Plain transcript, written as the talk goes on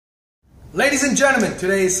Ladies and gentlemen,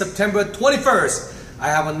 today is September 21st. I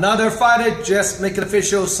have another fighter just making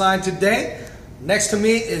official sign today. Next to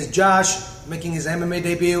me is Josh making his MMA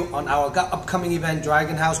debut on our upcoming event,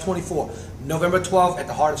 Dragon House 24, November 12th at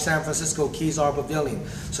the heart of San Francisco Kezar Pavilion.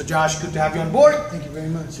 So Josh, good to have you on board. Thank you very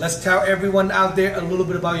much. Let's tell everyone out there a little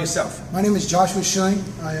bit about yourself. My name is Joshua Schilling.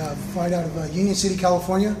 I fight out of Union City,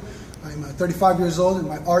 California. I'm 35 years old and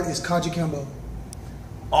my art is Kaji Kembo.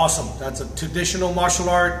 Awesome. That's a traditional martial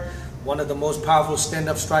art, one of the most powerful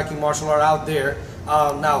stand-up striking martial art out there.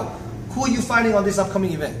 Now, who are you fighting on this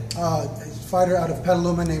upcoming event? A fighter out of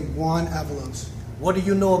Petaluma named Juan Avalos. What do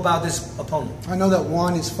you know about this opponent? I know that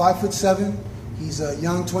Juan is 5'7". He's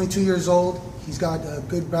young, 22 years old. He's got a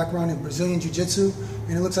good background in Brazilian Jiu-Jitsu,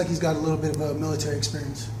 and it looks like he's got a little bit of a military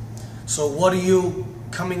experience. So what are you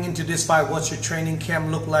coming into this fight? What's your training camp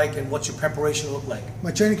look like, and what's your preparation look like? My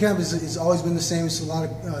training camp has always been the same. It's a lot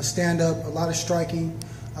of stand-up, a lot of striking.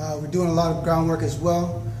 We're doing a lot of groundwork as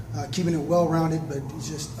well, keeping it well-rounded, but it's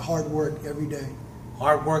just hard work every day.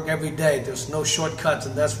 Hard work every day. There's no shortcuts,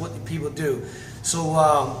 and that's what the people do. So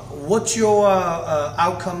what's your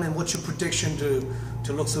outcome and what's your prediction to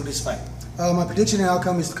look through this fight? My prediction and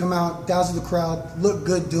outcome is to come out, dazzle the crowd, look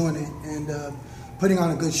good doing it, and putting on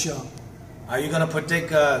a good show. Are you going to predict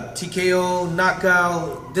TKO,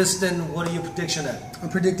 knockout, distant? What are your prediction at? I'm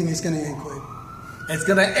predicting it's going to end quick. It's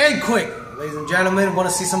going to end quick. Ladies and gentlemen, want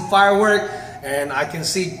to see some firework, and I can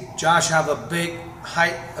see Josh have a big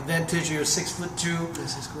height advantage. You're 6'2".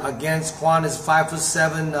 This is correct. Against Juan is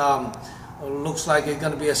 5'7". Looks like it's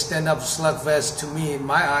going to be a stand-up slugfest to me in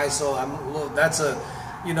my eyes. So that's a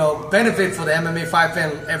benefit for the MMA fight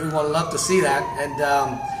fan. Everyone love to see that. And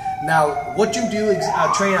now, what you do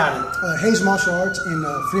train out of? Hayes Martial Arts in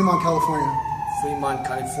Fremont, California. Fremont,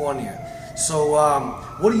 California. So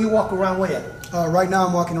what do you walk around weigh at? Right now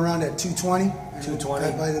I'm walking around at 220.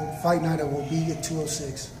 220. By the fight night I will be at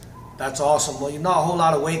 206. That's awesome. Well, you're not a whole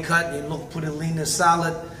lot of weight cut. You look pretty lean and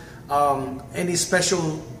solid. Any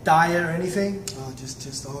special diet or anything?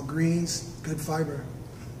 Just all greens, good fiber.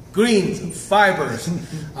 Greens and fibers.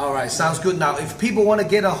 All right, sounds good. Now, if people want to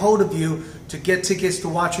get a hold of you to get tickets to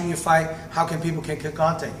watching you fight, how can people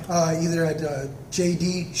contact you? Either at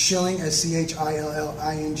JD Schilling,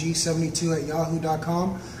 SCHILLING 72 at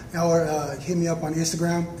yahoo.com, or hit me up on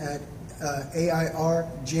Instagram at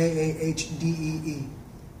AIRJAHDEE.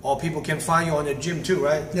 Or people can find you on the gym too,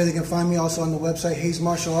 right? Yeah, they can find me also on the website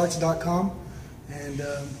HayesMartialArts.com, and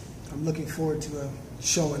I'm looking forward to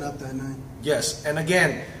showing up that night. Yes, and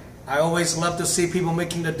again, I always love to see people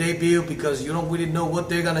making the debut because you don't really know what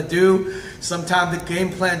they're gonna do. Sometimes the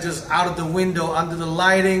game plan just out of the window under the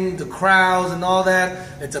lighting, the crowds, and all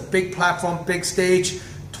that. It's a big platform, big stage.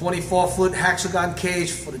 24-foot hexagon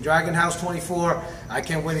cage for the Dragon House 24. I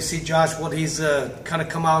can't wait to see Josh what he's kind of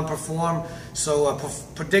come out and perform. So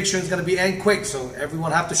prediction is going to be end quick. So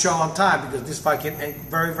everyone have to show on time because this fight can end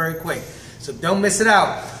very, very quick. So don't miss it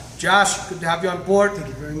out. Josh, good to have you on board. Thank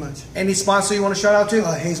you very much. Any sponsor you want to shout out to?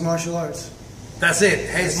 Hayes Martial Arts. That's it.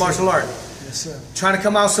 Hayes Martial Arts. Yes, sir. Trying to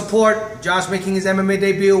come out support. Josh making his MMA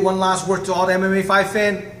debut. One last word to all the MMA fight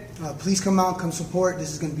fans. Please come out, come support.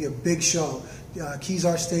 This is going to be a big show.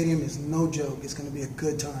 Kezar Stadium is no joke. It's going to be a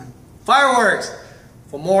good time. Fireworks!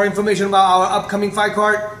 For more information about our upcoming fight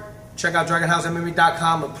card, check out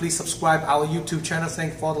DragonHouseMMA.com and please subscribe our YouTube channel.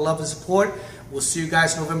 Thank you for all the love and support. We'll see you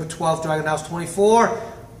guys November 12th, Dragon House 24.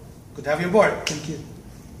 Good to have you on board. Thank you.